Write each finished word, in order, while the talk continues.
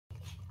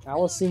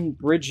Allison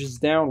Bridge is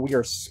down. We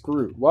are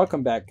screwed.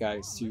 Welcome back,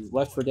 guys, to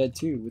Left 4 Dead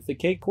 2 with the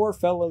Cakecore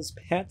fellas,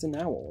 Pat and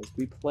Owl, as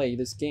we play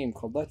this game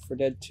called Left 4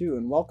 Dead 2.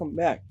 And welcome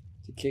back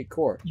to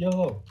Cakecore.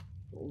 Yo.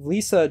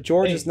 Lisa,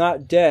 George is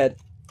not dead.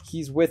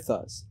 He's with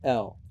us.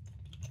 L.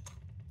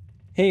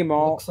 Hey,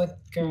 Maul. Looks like,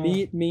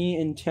 Meet me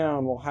in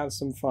town. We'll have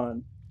some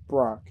fun.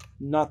 Brock.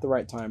 Not the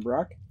right time,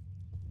 Brock.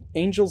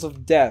 Angels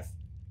of Death.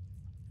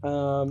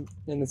 And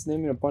it's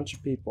naming a bunch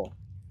of people.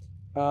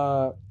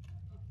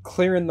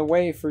 Clearing the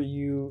way for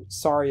you.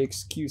 Sorry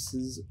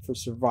excuses for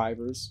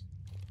survivors.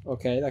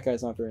 Okay, that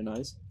guy's not very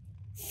nice.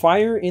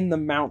 Fire in the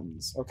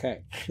mountains.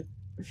 Okay.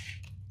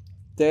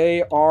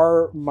 They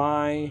are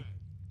my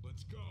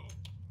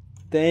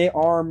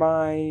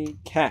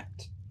cat.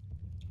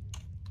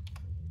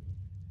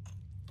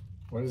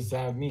 What does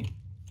that mean?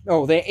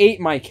 Oh, they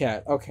ate my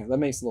cat. Okay, that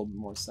makes a little bit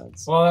more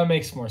sense. Well, that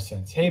makes more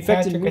sense. Hey,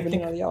 Infected Patrick,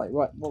 moving out of the alley.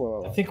 What?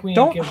 Whoa. I think we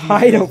Don't give these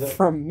hide guys it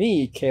from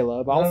me,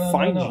 Caleb. I'll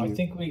find you. I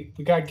think we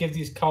gotta give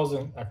these calls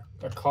a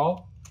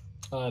call.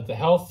 The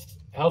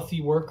healthy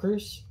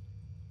workers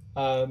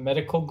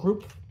medical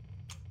group.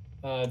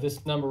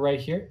 This number right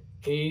here,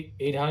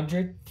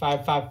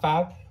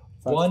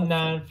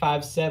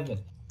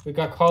 800-555-1957. We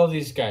got to call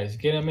these guys.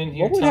 Get them in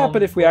here. What would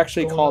happen if we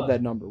actually called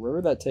that number? Where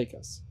would that take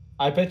us?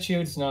 I bet you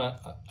it's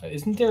not.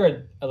 Isn't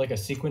there a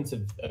sequence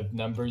of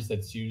numbers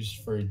that's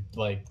used for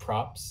like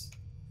props?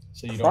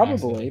 So you don't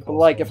probably, but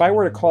like if I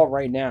were to call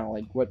right now,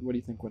 like what do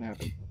you think would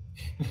happen?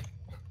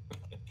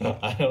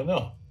 I don't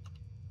know.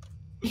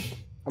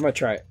 I'm gonna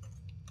try it.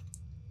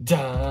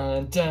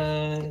 Dun,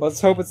 dun,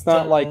 Let's hope it's not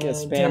dun, like a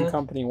spam dun.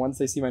 company. Once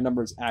they see my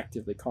number is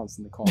active, they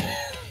constantly call me.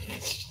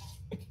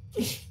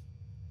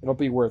 It'll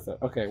be worth it.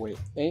 Okay, wait.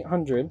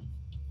 800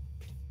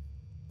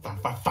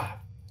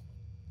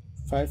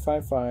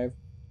 555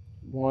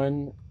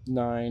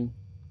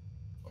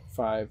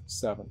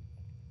 1957.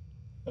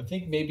 I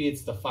think maybe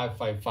it's the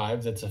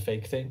 555. That's a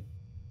fake thing.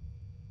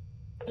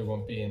 There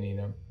won't be any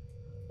number.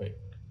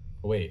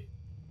 Wait.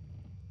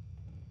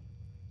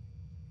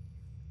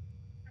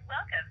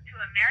 Welcome to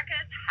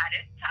America's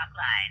hottest talk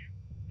line.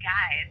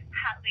 Guys,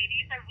 hot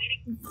ladies are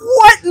waiting.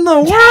 What in the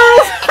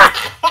world?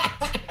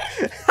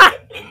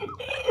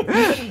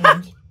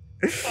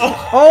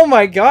 Oh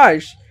my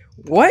gosh.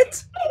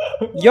 What?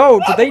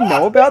 Yo, did they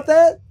know about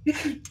that?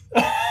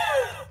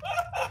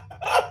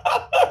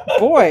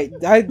 Boy,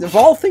 of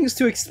all things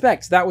to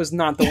expect, that was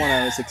not the one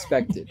I was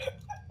expected.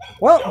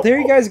 Well, there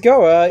you guys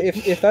go.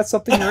 If that's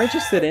something you're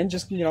interested in,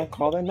 just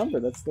call that number.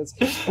 That's.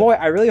 Boy,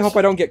 I really hope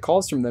I don't get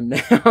calls from them now.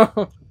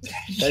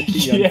 That'd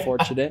be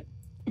unfortunate.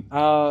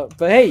 But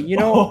hey,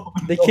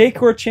 the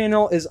Cakecore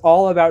channel is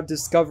all about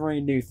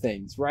discovering new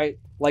things, right?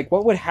 Like,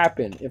 what would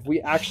happen if we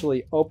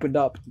actually opened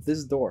up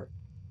this door?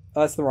 Oh,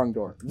 that's the wrong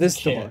door.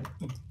 This door.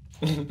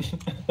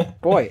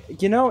 Boy,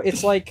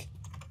 it's like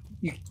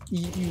you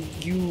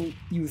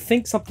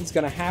think something's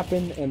gonna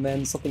happen, and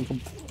then something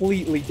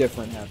completely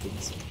different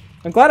happens.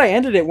 I'm glad I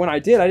ended it when I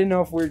did. I didn't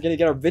know if we were gonna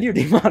get our video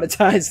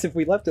demonetized if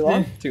we left it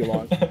on too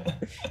long.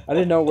 I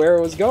didn't know where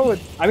it was going.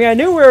 I mean, I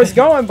knew where it was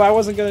going, but I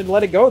wasn't gonna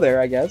let it go there,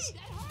 I guess.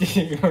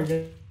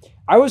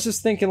 I was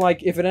just thinking,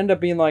 like, if it ended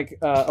up being like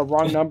a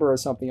wrong number or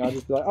something, I'll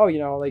just be like, oh,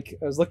 like,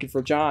 I was looking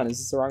for John. Is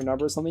this the wrong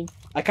number or something?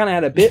 I kind of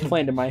had a bit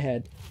planned in my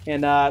head,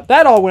 and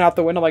that all went out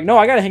the window. I'm like, no,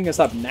 I gotta hang this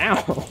up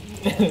now.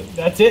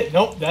 That's it.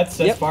 Nope, that's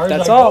as far as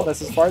that's I all. go.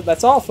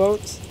 That's all,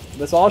 folks.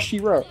 That's all she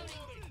wrote.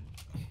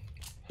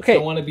 Okay.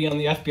 Don't want to be on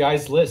the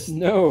FBI's list.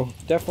 No,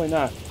 definitely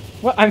not.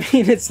 Well, I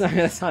mean, it's not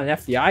an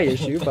FBI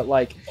issue, but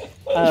like,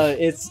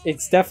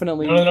 it's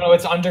definitely. No,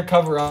 it's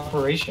undercover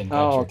operation.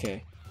 Patrick. Oh,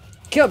 okay.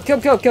 Kill.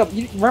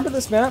 You remember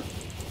this map?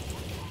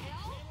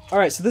 All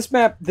right, so this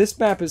map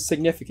is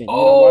significant.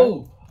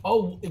 Oh,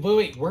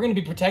 wait. We're gonna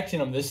be protecting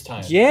them this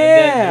time. Yeah.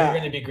 And then we're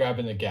gonna be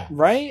grabbing the gap.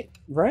 Right.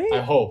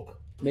 I hope.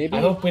 Maybe.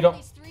 I hope we don't.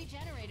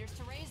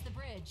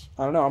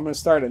 I don't know. I'm gonna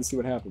start it and see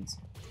what happens.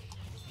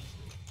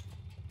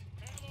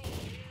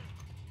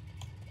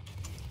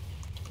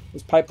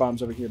 There's pipe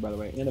bombs over here, by the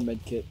way, and a med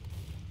kit.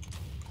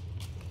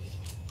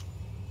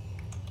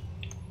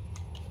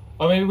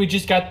 Oh, maybe we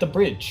just got the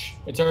bridge.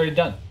 It's already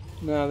done.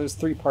 No, there's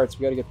 3 parts.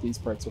 We gotta get these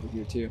parts over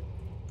here, too.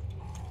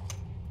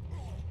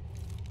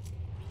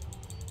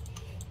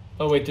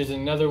 Oh, wait, there's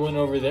another one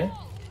over there?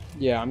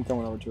 Yeah, I'm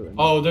going over to it right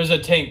now. Oh, there's a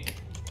tank.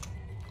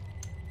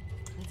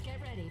 Let's get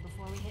ready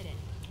before we hit it.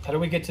 How do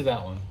we get to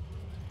that one?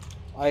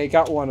 I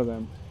got one of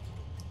them.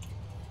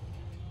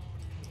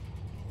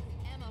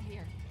 Ammo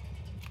here.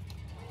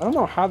 I don't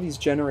know how these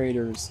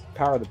generators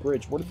power the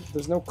bridge.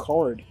 There's no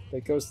cord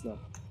that goes to them.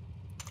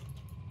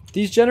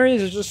 These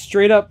generators are just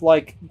straight up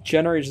like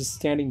generators just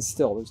standing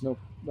still. There's no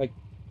like.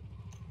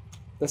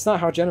 That's not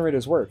how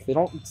generators work. They're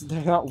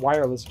not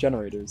wireless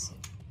generators.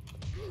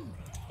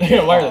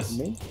 Yeah, wireless.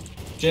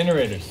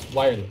 Generators,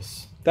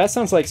 wireless. That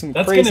sounds like some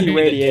crazy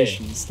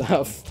radiation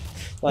stuff.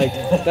 Like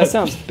that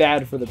sounds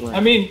bad for the brain.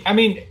 I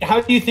mean, how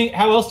else do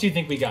you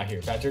think we got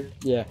here, Patrick?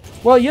 Yeah.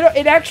 Well,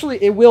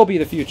 it will be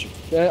the future.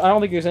 I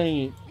don't think there's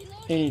any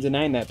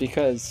denying that,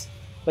 because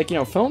Like, you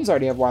know, phones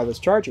already have wireless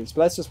chargers,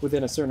 but that's just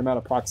within a certain amount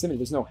of proximity.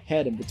 There's no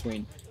head in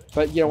between.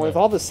 But, you know, with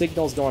all the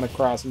signals going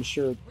across, I'm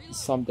sure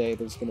someday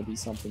there's going to be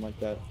something like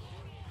that.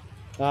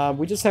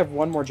 We just have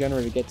one more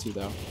generator to get to,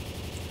 though.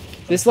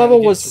 This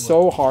level was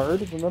so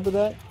hard. Remember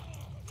that?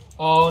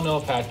 Oh, no,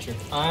 Patrick.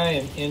 I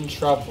am in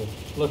trouble.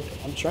 Look.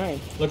 I'm trying.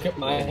 Look at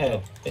my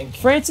head. Thank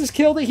you. Francis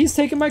killed it. He's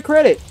taking my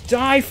credit.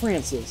 Die,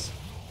 Francis.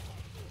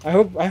 I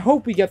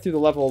hope we get through the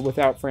level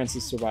without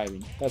Francis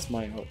surviving. That's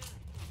my hope.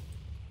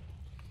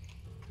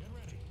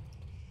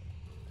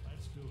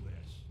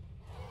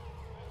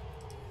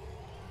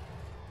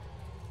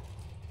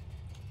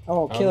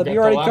 Oh, Caleb, you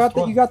already got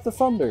that. You got the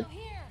thunder.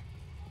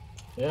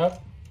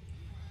 Yep.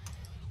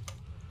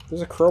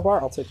 There's a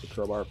crowbar. I'll take the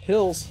crowbar.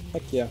 Pills.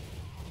 Heck yeah.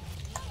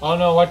 Oh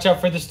no! Watch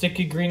out for the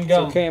sticky green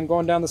gum. It's okay, I'm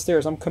going down the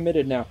stairs. I'm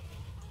committed now.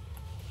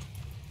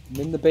 I'm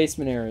in the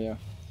basement area.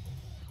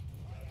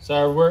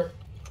 Sorry, we're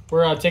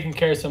taking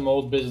care of some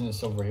old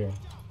business over here.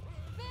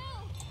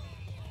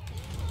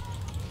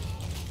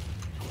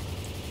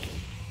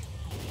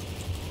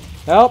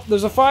 Help!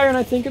 There's a fire, and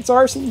I think it's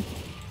arson.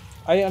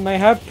 I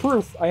have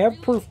proof. I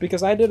have proof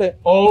because I did it.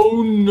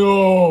 Oh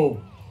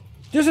no!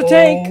 There's a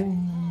tank.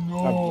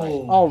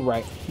 No! All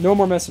right. No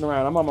more messing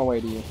around. I'm on my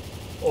way to you.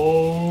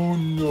 Oh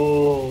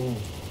no!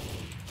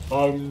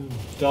 I'm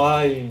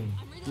dying.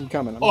 I'm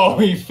coming. I'm Oh,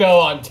 coming. he fell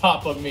on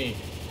top of me.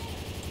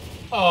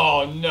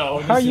 Oh no!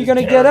 How are you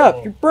gonna get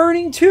up? You're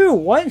burning too.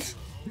 What?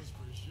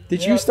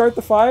 Did you start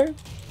the fire?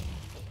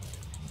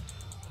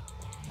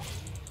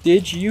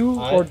 Did you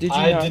or did you not?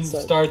 I didn't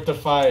start the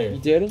fire. You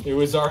didn't? It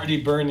was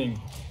already burning.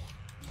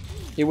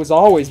 It was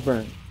always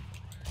burned.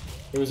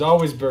 It was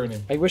always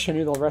burning. I wish I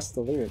knew the rest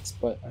of the lyrics,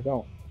 but I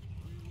don't.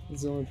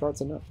 These are the only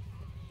parts I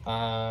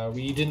know.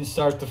 We didn't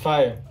start the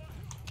fire.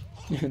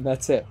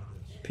 That's it.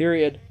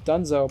 Period.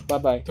 Dunzo. Bye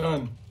bye.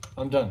 Done.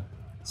 I'm done.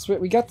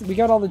 Sweet. We got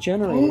all the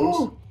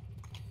generators.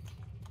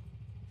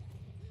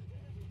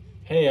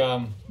 Hey,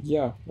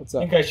 Yeah. What's I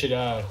up? think I should,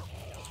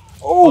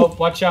 Oh!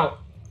 watch out.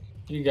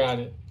 You got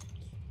it.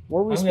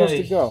 Where are we supposed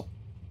to go?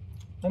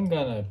 I'm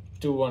gonna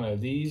do one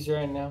of these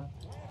right now.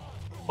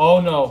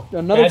 Oh no.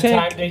 Another Bad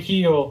tank. time to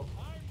heal.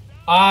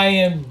 I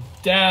am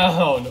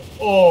down.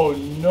 Oh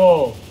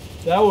no.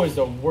 That was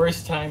the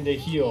worst time to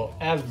heal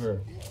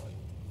ever.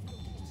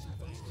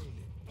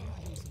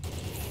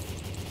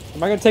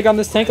 Am I gonna take on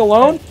this tank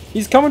alone?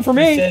 He's coming for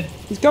me. said-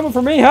 He's coming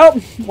for me.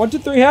 Help! 1, 2,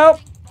 3. Help!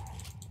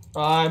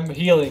 I'm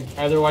healing,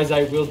 otherwise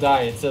I will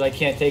die. It said I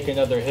can't take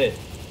another hit.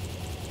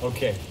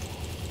 Okay.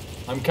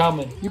 I'm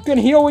coming. You can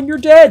heal when you're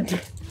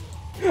dead.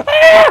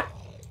 Ah!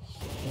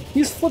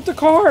 He's flipped a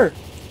car.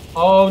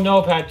 Oh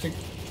no, Patrick.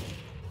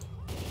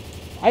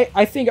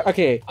 I think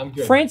okay. I'm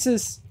good.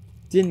 Francis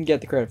didn't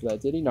get the credit for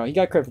that, did he? No, he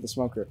got credit for the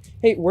smoker.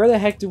 Hey, where the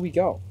heck do we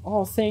go?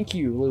 Oh, thank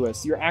you,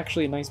 Lewis. You're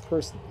actually a nice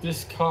person.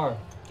 This car.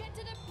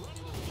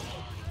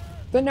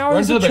 Then now Run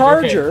he's to a the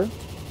bridge, charger. okay.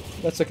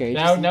 That's okay.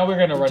 Now we're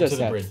gonna run to just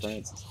the had bridge.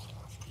 Francis.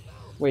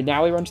 Wait,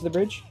 now we run to the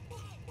bridge?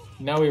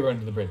 Now we run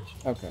to the bridge.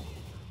 Okay.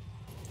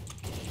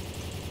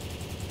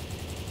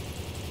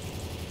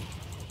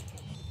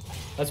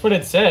 That's what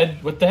it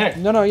said. What the heck?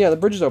 No, yeah, the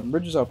bridge is open.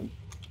 Bridge is open.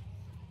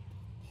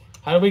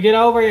 How do we get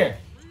over here?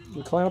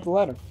 We climb up the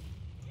ladder.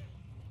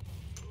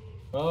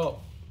 Oh.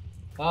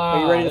 Are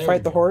you ready to there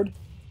fight we the go. horde?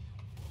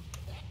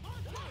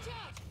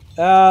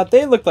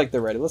 They look like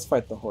they're ready. Let's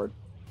fight the horde.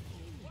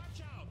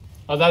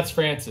 Oh, that's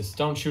Francis.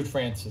 Don't shoot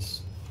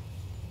Francis.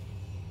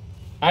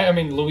 I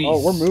mean Louise.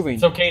 Oh, we're moving.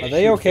 It's okay to Are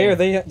they shoot okay? Are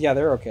Francis. they? Yeah,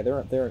 they're okay.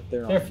 They're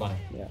They're fine.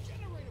 Yeah,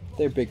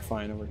 they're big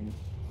fine over here.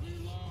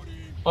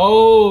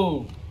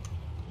 Oh,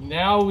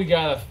 now we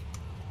gotta.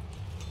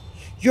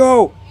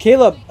 Yo,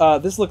 Caleb,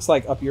 this looks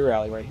like up your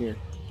alley right here.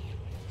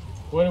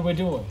 What are we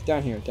doing?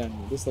 Down here.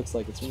 This looks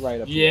like it's right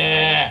up your alley.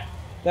 Yeah.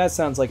 That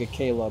sounds like a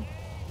Caleb,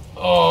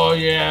 Oh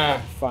yeah.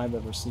 if I've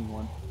ever seen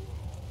one.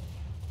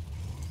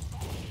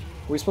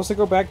 Are we supposed to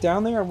go back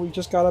down there, or we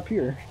just got up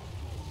here?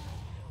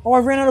 Oh, I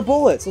ran out of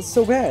bullets. That's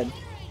so bad.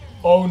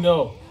 Oh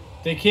no.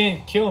 They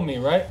can't kill me,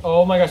 right?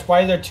 Oh my gosh.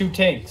 Why are there 2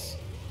 tanks?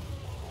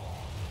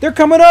 They're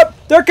coming up!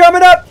 They're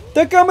coming up!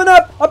 They're coming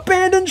up!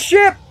 Abandoned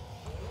ship!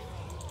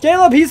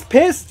 Caleb, he's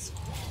pissed!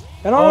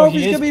 And I don't know if he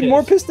he's is gonna be pissed.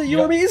 more pissed at you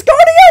Yep. or me. He's going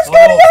to you! He's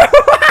going to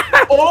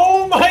you!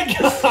 Oh my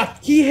god.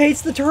 He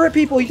hates the turret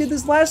people. He did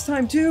this last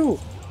time too.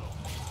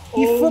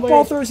 He Oh my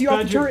football gosh. throws you off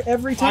the Patrick, turret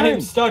every I time.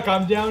 am stuck.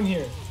 I'm down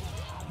here.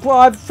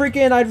 Well,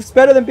 it's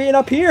better than being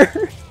up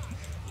here.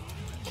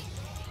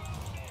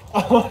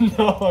 Oh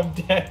no, I'm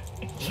dead.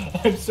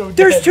 I'm so dead.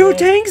 There's 2 man.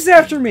 tanks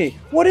after me.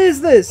 What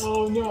is this?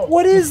 Oh no.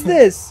 What is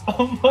this?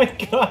 Oh my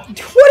god.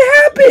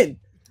 What happened?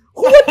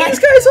 Who let these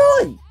guys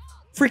on?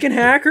 Freaking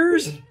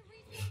hackers.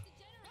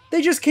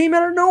 They just came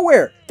out of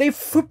nowhere. They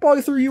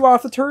football threw you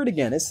off the turret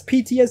again. It's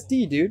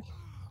PTSD, dude.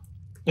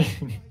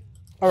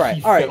 All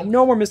right.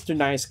 No more Mr.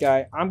 Nice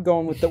Guy. I'm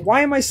going with the.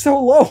 Why am I so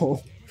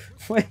low?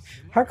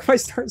 How can I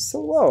start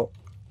so low?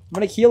 I'm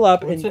gonna heal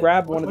up and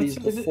grab one of these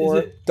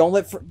before. Don't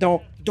let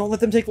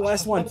them take the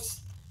last one.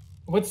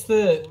 What's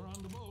the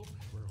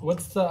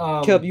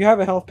Caleb, you have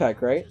a health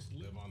pack, right?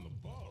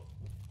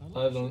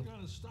 I don't.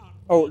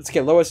 Oh, it's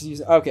okay. Lois is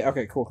using. Okay,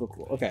 okay,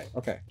 cool. Okay.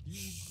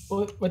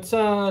 What's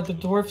the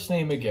dwarf's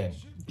name again?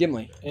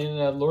 Gimli. In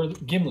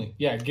Lord Gimli.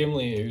 Yeah,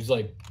 Gimli. It was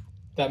like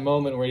that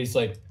moment where he's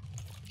like,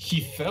 he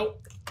felt.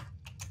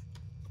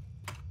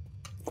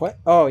 What?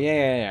 Oh,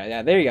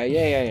 yeah. There you go.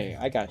 Yeah.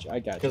 I got you.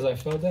 Because I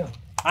fell down.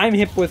 I'm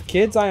hip with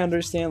kids. I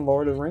understand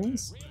Lord of the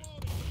Rings.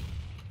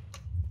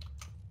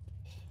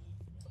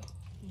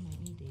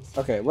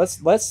 Okay, let's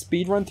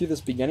speed run through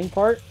this beginning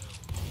part,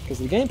 because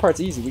the beginning part's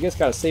easy. We just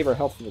gotta save our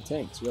health for the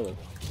tanks, really.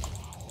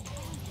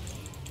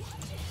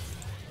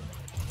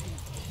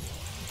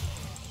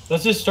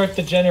 Let's just start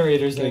the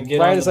generators and get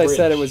right on the as I bridge.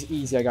 said it was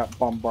easy, I got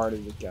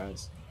bombarded with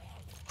guys.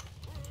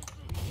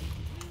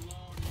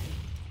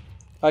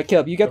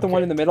 Caleb, you get the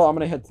one in the middle. I'm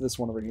gonna head to this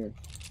one over here,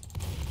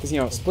 because you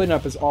know splitting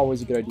up is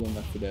always a good idea in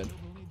Left 4 Dead.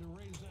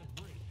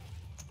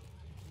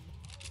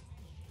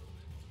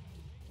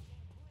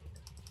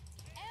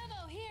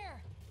 Ammo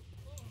here.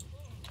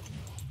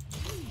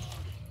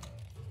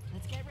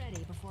 Let's get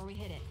ready before we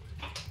hit it.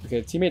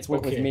 Okay, teammates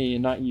went with Okay. me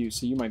and not you,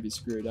 so you might be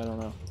screwed. I don't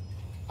know.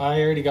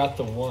 I already got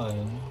the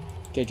one.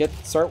 Okay,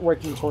 start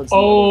working towards. The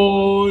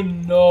Oh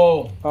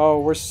no! Oh,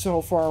 we're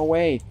so far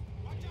away.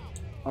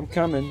 I'm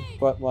coming,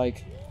 but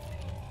like.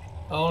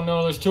 Oh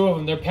no, there's two of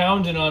them. They're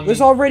pounding on me.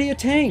 There's already a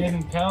tank.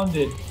 Getting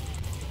pounded.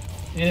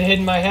 It hit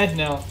in my head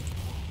now.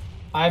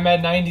 I'm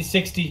at 90,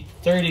 60,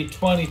 30,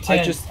 20,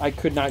 10. I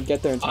could not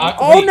get there in time.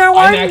 Wait, now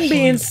I'm I'm actually-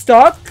 being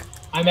stuck.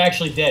 I'm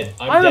actually dead.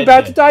 I'm dead,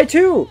 about dead. to die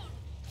too.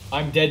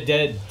 I'm dead.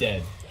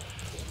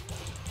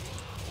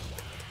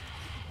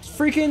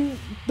 Freaking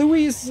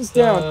Louise is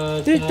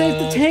down.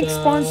 The tank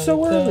spawned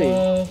so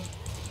early.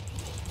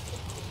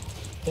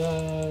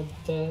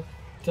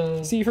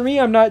 See, for me,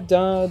 I'm not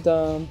done.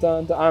 I'm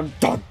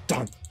done.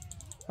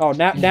 Oh,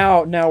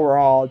 now we're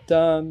all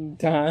done.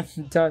 All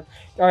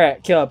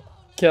right, Caleb,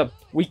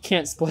 we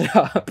can't split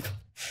up.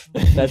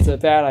 That's a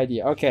bad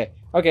idea. Okay,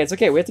 it's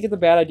okay. We have to get the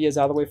bad ideas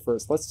out of the way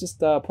first. Let's just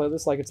play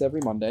this like it's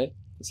every Monday.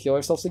 Let's heal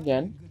ourselves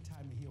again.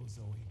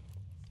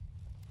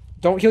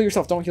 Don't heal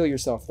yourself. Don't heal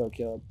yourself, though,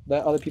 Caleb.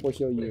 Let other people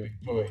heal you.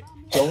 Wait.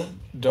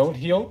 Don't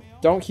heal?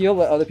 Don't heal.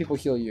 Let other people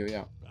heal you.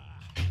 Yeah.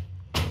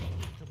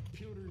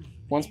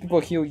 Once people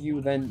heal you,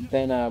 then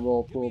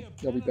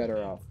you'll be better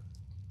off.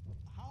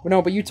 Well,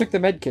 no, but you took the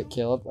med kit,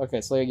 Caleb.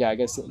 Okay, so yeah, I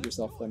guess heal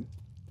yourself then.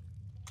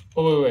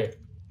 Oh wait.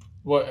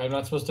 What? I'm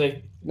not supposed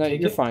to. No,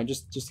 take you're it? fine.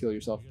 Just heal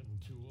yourself.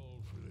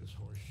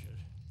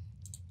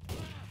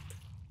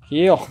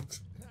 Heal.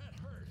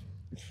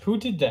 Who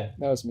did that?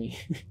 That was me.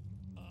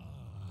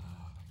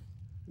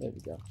 There we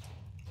go.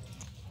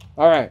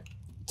 All right,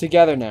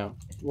 together now.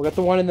 We'll get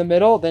the one in the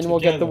middle, then we'll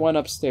get the Together. one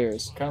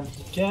upstairs. Come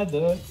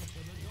together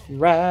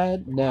Right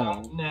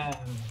now, now.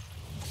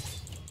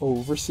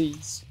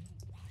 overseas.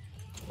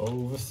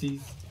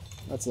 Overseas.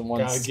 That's the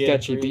one Gotta get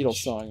a sketchy bridge. Beatles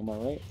song, am I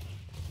right?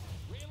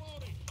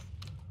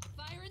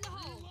 Fire in the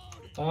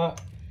hole.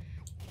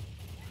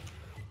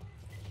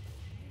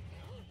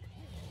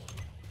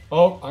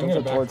 Oh, I'm Don't gonna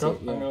go back towards up.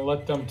 it, yeah. I'm gonna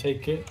let them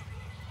take it.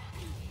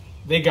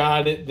 They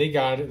got it. They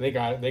got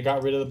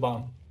rid of the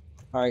bomb.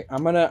 All right,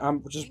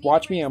 I'm just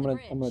watch me. I'm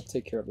gonna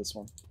take care of this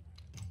one.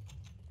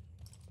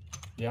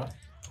 Yeah.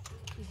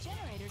 These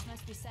generators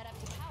must be set up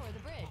to power the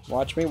bridge.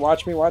 Watch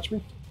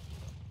me.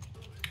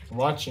 I'm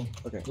watching.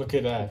 Okay. Look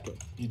at that. Okay.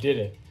 You did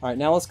it. All right,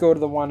 now let's go to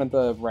the one at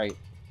the right.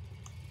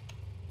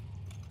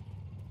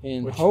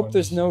 And Which hope one?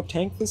 there's no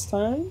tank this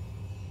time.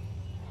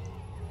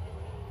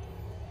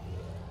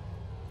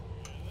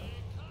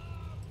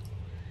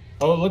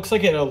 Oh, it looks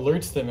like it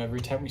alerts them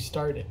every time we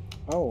start it.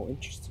 Oh,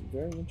 interesting.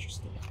 Very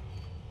interesting.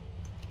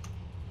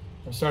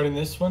 I'm starting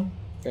this one.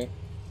 Okay.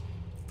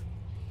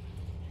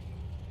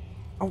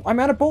 Oh, I'm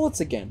out of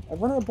bullets again.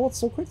 I've run out of bullets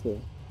so quickly.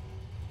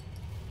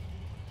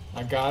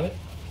 I got it.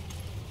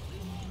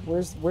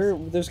 There's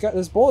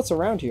bullets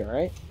around here,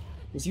 right?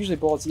 There's usually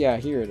bullets. Yeah,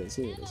 here it is.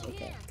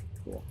 Okay,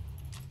 cool.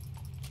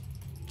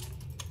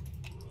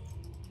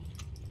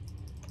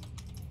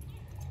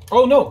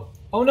 Oh no!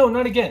 Oh no!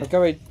 Not again. Okay,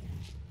 wait.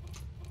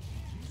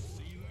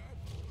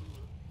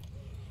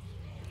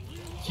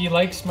 He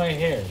likes my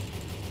hair.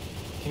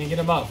 Can you get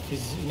him up?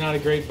 He's not a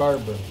great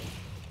barber. There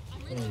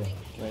we go.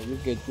 Right, you're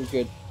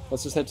good.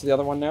 Let's just head to the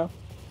other one now.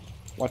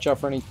 Watch out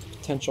for any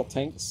potential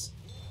tanks.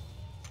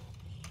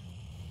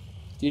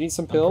 Do you need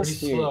some pills? I'm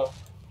pretty Here, slow.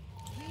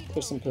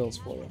 there's some pills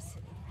for you.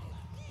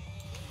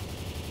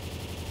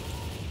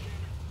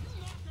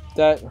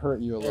 That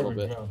hurt you a There little we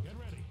bit. go.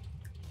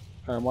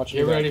 Alright, I'm watching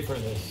Get you back. ready for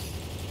this.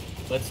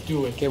 Let's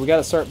do it. Okay, we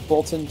gotta start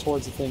bolting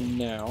towards the thing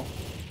now.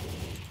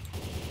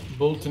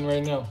 Bolton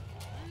right now.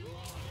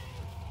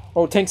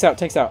 Oh, tank's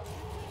out.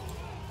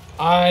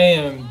 I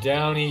am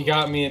down. He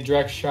got me a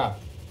direct shot.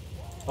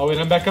 Oh wait,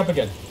 I'm back up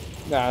again.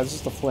 Nah, it's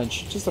just a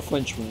flinch. Just a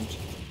flinch wound.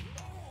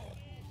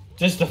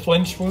 Just a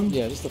flinch wound?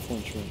 Yeah, just a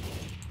flinch wound.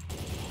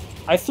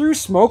 I threw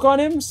smoke on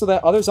him so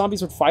that other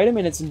zombies would fight him,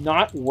 and it's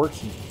not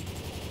working.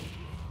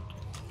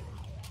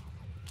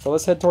 So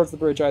let's head towards the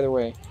bridge either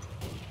way.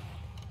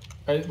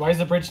 Why is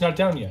the bridge not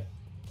down yet?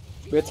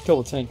 We have to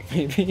kill the tank,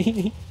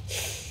 maybe.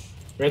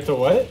 We have to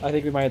what? I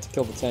think we might have to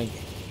kill the tank.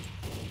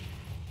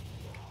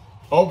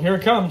 Oh, here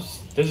it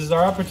comes. This is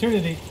our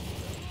opportunity.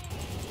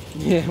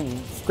 Yeah,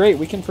 great.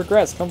 We can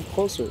progress. Come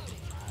closer.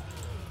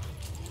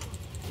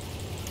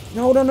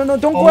 No, no, no, no.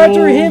 Don't go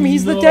after him.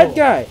 He's the dead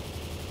guy.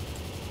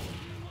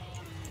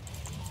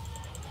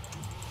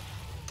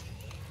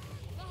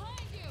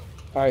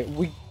 Alright,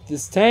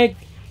 this tank.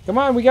 Come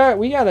on, we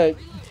gotta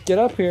get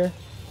up here.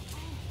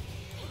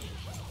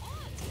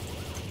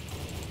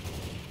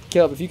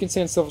 Caleb, if you can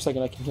stand still for a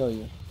second, I can heal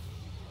you.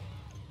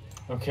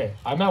 Okay,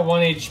 I'm at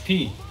 1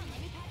 HP.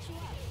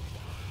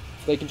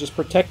 They can just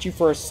protect you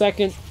for a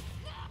second.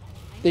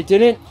 They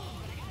didn't.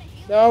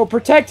 No,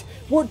 protect!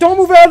 Don't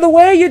move out of the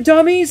way, you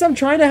dummies! I'm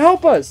trying to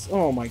help us!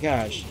 Oh my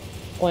gosh.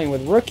 Playing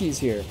with rookies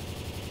here.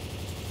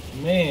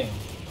 Man.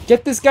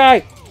 Get this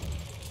guy!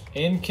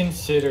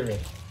 Inconsiderate.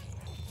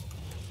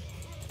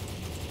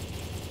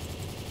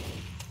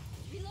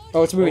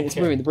 Oh, it's moving, it's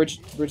moving. The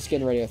bridge is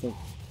getting ready, I think.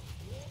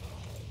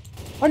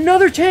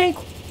 Another tank!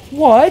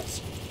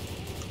 What?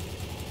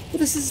 Well,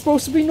 this is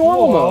supposed to be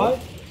normal mode.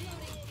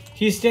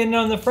 He's standing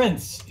on the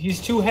fence.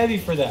 He's too heavy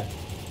for that.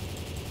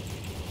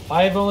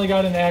 I've only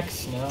got an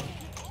axe now.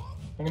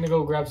 I'm gonna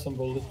go grab some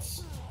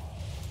bullets.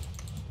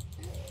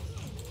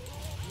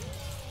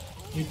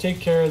 You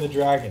take care of the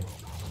dragon.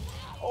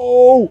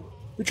 Oh!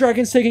 The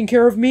dragon's taking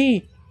care of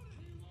me!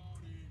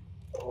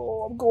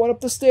 Oh, I'm going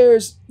up the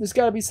stairs. There's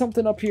gotta be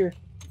something up here.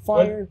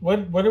 Fire.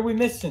 What are we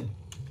missing?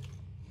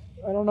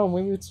 I don't know.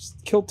 Maybe we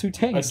just killed 2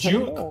 tanks. A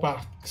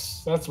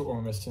jukebox. That's what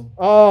we're missing.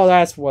 Oh,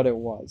 that's what it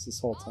was this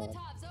whole time.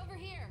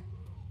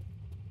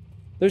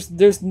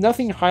 There's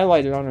nothing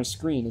highlighted on our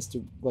screen as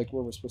to like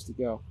where we're supposed to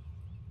go.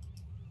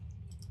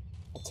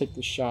 I'll take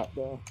the shot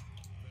though.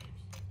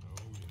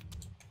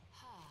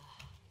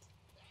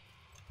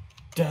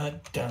 Dun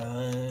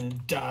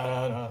dun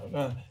dun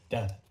dun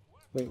dun.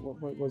 Wait,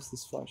 what's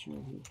this flashing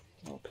right here?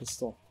 Oh,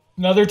 pistol.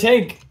 Another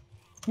tank.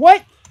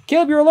 What?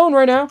 Caleb, you're alone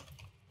right now.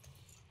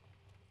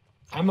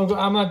 I'm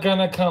not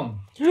gonna come.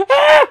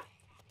 Ah!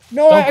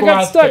 No, I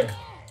got stuck. There.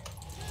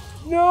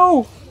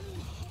 No.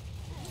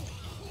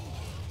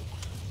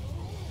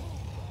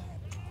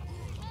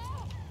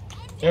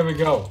 There we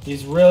go.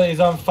 He's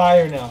on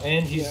fire now,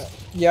 and he's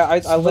yeah.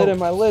 I lit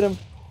him.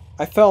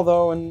 I fell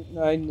though,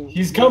 and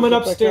he's coming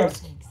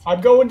upstairs.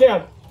 I'm going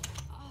down.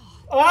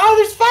 Oh,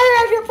 there's fire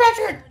out here,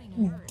 Patrick.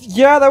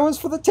 Yeah, that was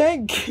for the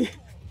tank.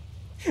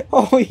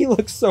 Oh, he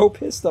looks so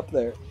pissed up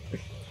there.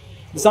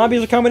 The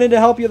zombies are coming in to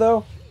help you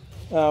though.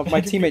 My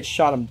teammate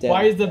shot him dead.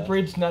 Why is the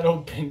bridge not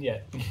open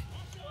yet?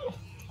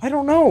 I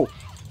don't know.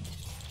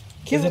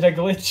 Is it a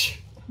glitch?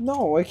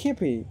 No, it can't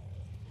be.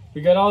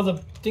 We got all the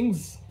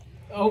things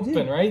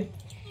open, right?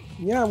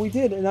 Yeah, we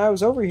did, and I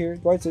was over here.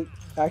 Do I have to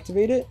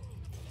activate it?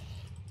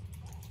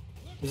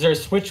 Is there a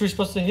switch we're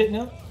supposed to hit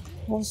now?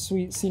 Well,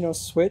 sweet, see no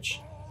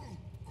switch.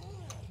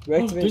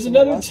 There's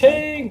another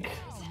tank!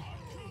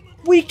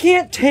 We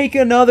can't take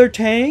another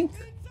tank!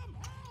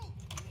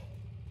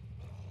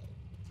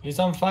 He's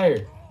on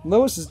fire.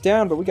 Lois is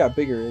down, but we got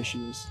bigger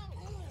issues.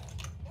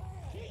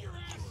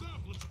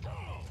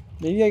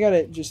 Maybe I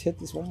gotta just hit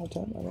this one more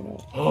time? I don't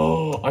know.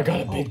 Oh, I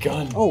got a big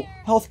gun. Oh,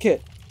 health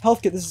kit.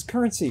 Health kit, this is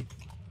currency.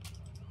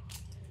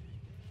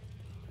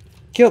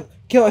 Kill,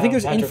 I think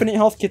there's Patrick. infinite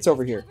health kits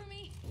over here.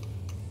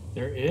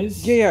 There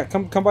is? Yeah,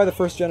 come by the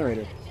first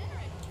generator.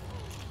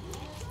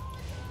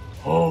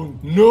 Oh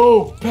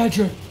no,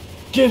 Patrick!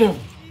 Get him!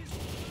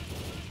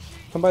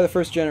 Come by the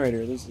first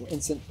generator.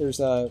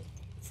 There's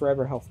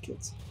forever health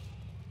kits.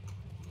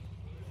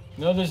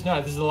 No, there's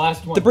not. This is the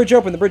last one. The bridge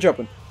open,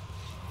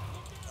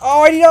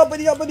 Oh, I need help, I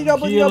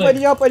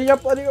need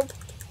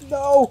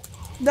help.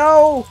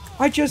 No!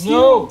 I just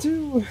healed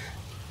too.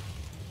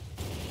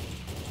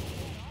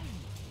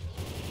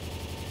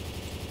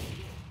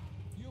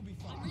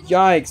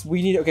 Yikes,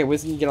 we need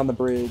to get on the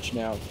bridge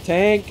now.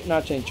 Tank,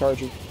 not tank,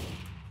 charger.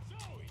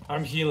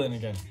 I'm healing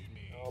again.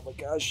 Oh my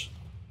gosh.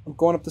 I'm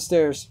going up the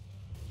stairs.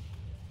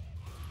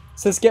 It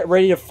says get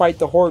ready to fight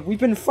the horde. We've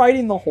been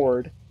fighting the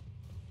horde.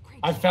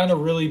 I found a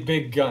really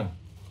big gun.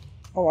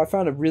 Oh, I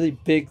found a really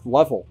big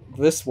level.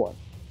 This one.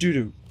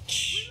 Doo-doo.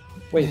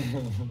 Wait.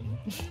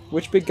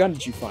 Which big gun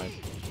did you find?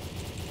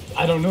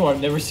 I don't know.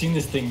 I've never seen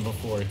this thing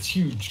before. It's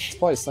huge. It's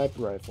probably a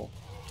sniper rifle.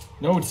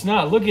 No, it's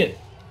not. Look it.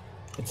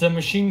 It's a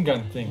machine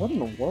gun thing. What in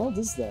the world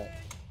is that?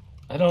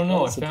 I don't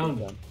know. I That's a found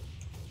big it. gun.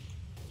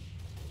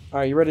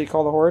 Alright, you ready to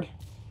call the horde?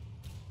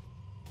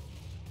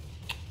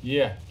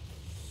 Yeah.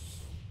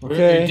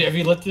 Okay. Have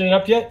you lifted it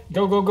up yet?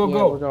 Go, go, go, Yeah,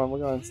 go. we're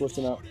going. It's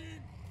lifting up.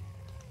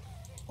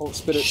 Oh,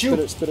 spit it,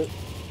 Shoot. spit it.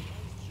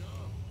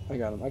 I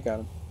got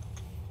him.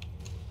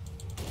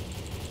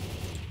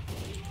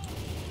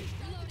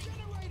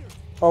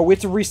 Oh, we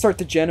have to restart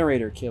the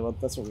generator, Caleb.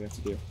 That's what we have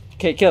to do.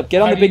 Okay, Caleb,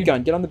 get on the big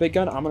gun. Get on the big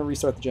gun. I'm gonna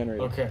restart the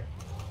generator. Okay.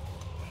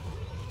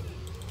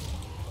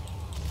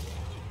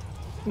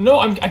 No,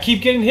 I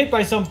keep getting hit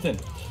by something.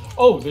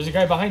 Oh, there's a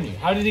guy behind you.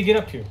 How did he get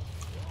up here?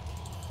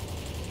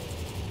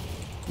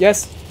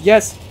 Yes.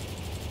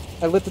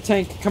 I lit the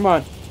tank. Come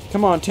on,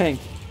 tank.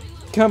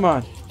 Come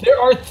on. There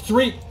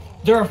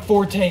are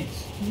 4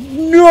 tanks.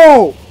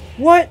 No!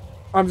 What?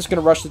 I'm just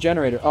gonna rush the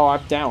generator. Oh,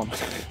 I'm down.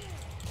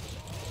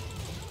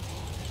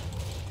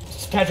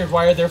 Patrick,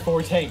 why are there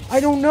 4 tanks? I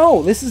don't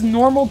know. This is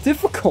normal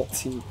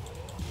difficulty.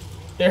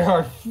 There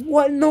are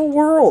What in the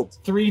world?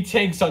 3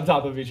 tanks on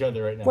top of each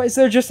other right now. What, is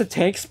there just a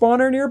tank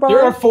spawner nearby?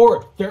 There are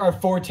 4. There are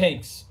 4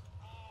 tanks.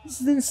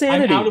 This is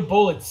insanity. I'm out of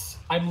bullets.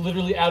 I'm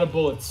literally out of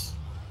bullets.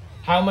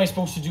 How am I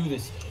supposed to do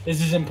this?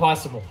 This is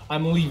impossible.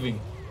 I'm leaving.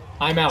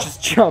 I'm out.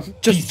 Just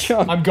jump. Just Peace.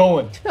 jump. I'm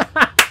going.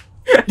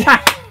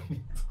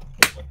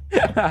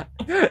 That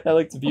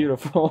looked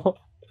beautiful.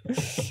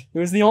 It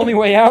was the only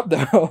way out,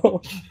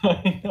 though.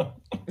 I know.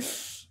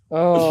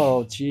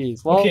 Oh,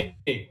 jeez. Well, Okay,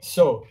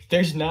 so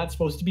there's not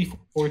supposed to be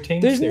 4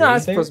 tanks. there's there, not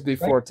is there? supposed to be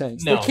 4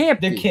 tanks. No, There can't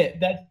be.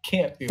 That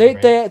can't be.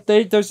 Right.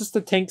 There's just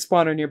a tank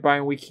spawner nearby,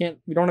 and we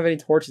don't have any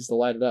torches to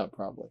light it up,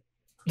 probably.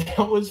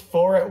 That was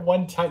 4 at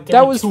one time. There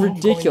That were was 2 of them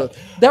ridiculous.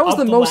 going That was up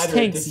the most ladder at the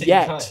tanks same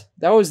yet. time.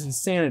 That was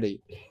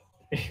insanity.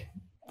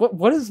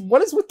 What is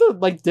with the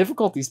like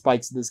difficulty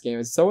spikes in this game?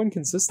 It's so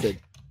inconsistent.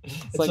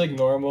 It's like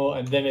normal,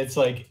 and then it's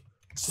like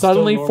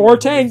Suddenly still 4 normal,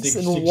 but tanks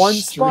it's in one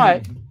spot.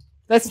 extreme.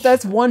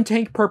 That's 1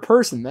 tank per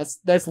person.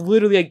 That's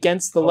literally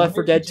against the I Left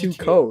 4 wonder if Dead 2 you just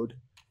code.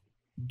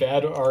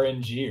 Bad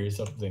RNG or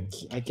something.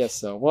 I guess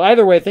so. Well,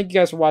 either way, thank you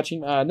guys for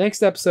watching.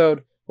 Next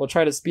episode, we'll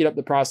try to speed up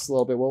the process a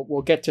little bit.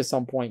 We'll get to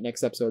some point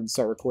next episode and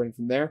start recording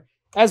from there,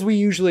 as we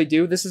usually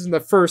do. This isn't the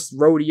first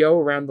rodeo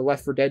around the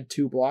Left 4 Dead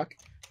 2 block,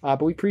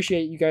 but we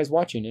appreciate you guys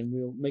watching, and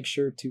we'll make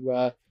sure to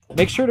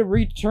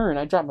return.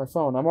 I dropped my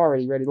phone. I'm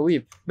already ready to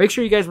leave. Make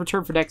sure you guys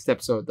return for next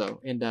episode, though,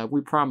 and we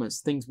promise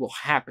things will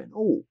happen.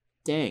 Oh,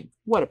 dang.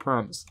 What a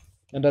promise.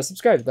 And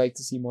subscribe if you'd like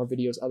to see more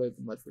videos other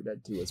than Left 4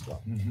 Dead 2 as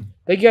well.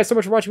 Thank you guys so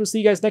much for watching. We'll see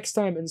you guys next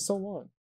time, and so long.